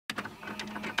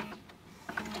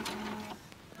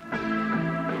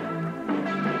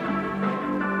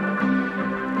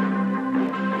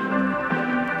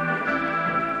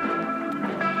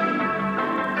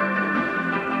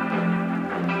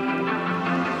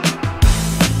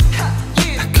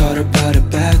up out the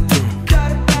bathroom.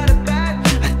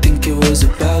 I think it was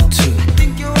about to.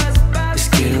 It's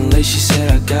getting late, she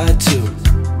said I got to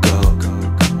go.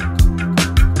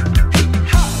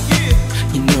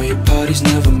 You know your party's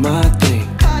never my thing.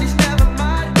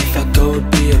 If I go,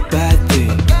 it'd be a bad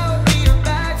thing.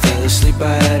 Fell asleep,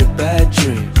 I had a bad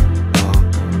dream.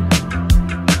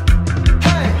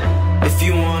 If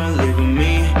you wanna live with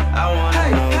me, I wanna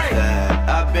know that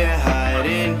I've been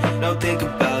hiding, don't think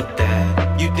about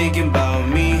that. You thinking about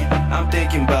me, I'm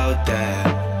thinking about that.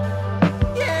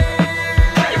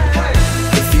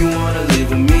 If you wanna live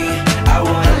with me, I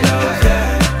wanna know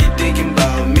that. You thinking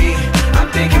about me, I'm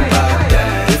thinking about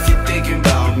that. If you thinking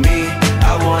about me,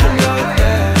 I wanna know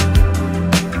that.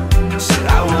 Said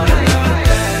I wanna know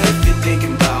that. If you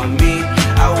thinking about me,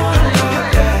 I wanna know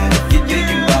that. If you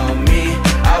thinking about me,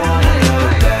 I wanna know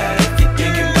that. If you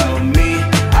thinking about me,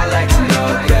 I like to know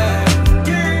that.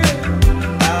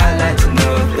 I like to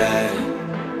know that.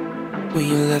 When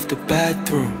you left the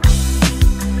bathroom,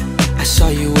 I saw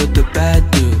you with the bad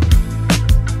dude.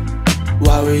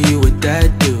 Why were you with that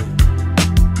dude?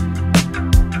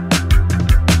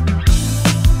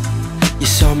 You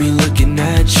saw me looking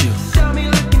at you,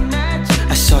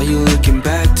 I saw you looking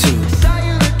back too.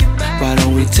 Why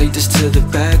don't we take this to the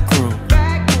back room?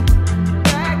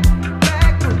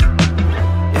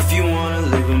 If you wanna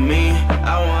live with me,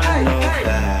 I wanna know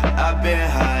that I've been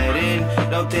hiding,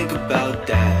 don't think about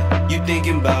that. You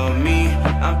thinking about me,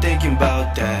 I'm thinking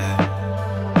about that.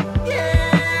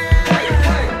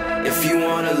 If you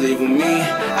wanna live with me,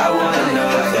 I wanna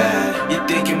know that. You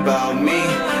thinking about me,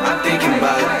 I'm thinking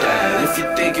about that. If you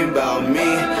thinking about me,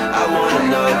 I wanna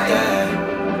know that.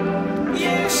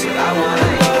 Said I wanna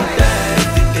know that.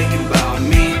 If you thinking about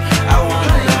me, I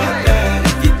wanna know that.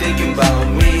 If you thinking about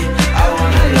me, I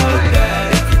wanna know that.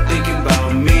 If you thinking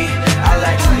about me, I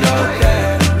like to know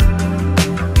that.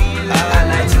 I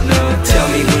like to know that. Tell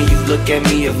me when you look at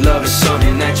me if love is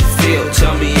something that you feel.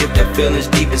 Tell me if that feeling's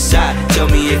deep inside. Tell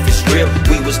me if it's real.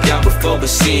 We was down before, but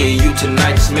seeing you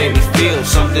tonight just made me feel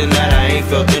something that I ain't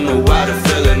felt in a while. The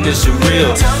feeling is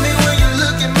surreal. Tell me when you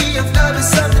look at me if love is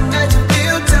something that you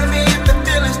feel. Tell me if the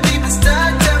feeling's deep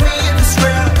inside. Tell me if it's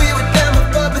real. We were down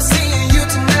before, but seeing you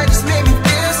tonight just made me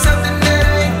feel something that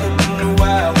I ain't felt in a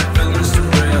while. The feeling's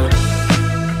surreal.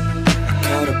 I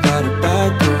caught up out the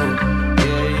bathroom.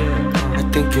 I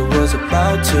think it was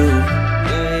about to.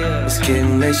 It's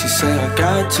getting late, she said I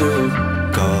got to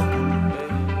go.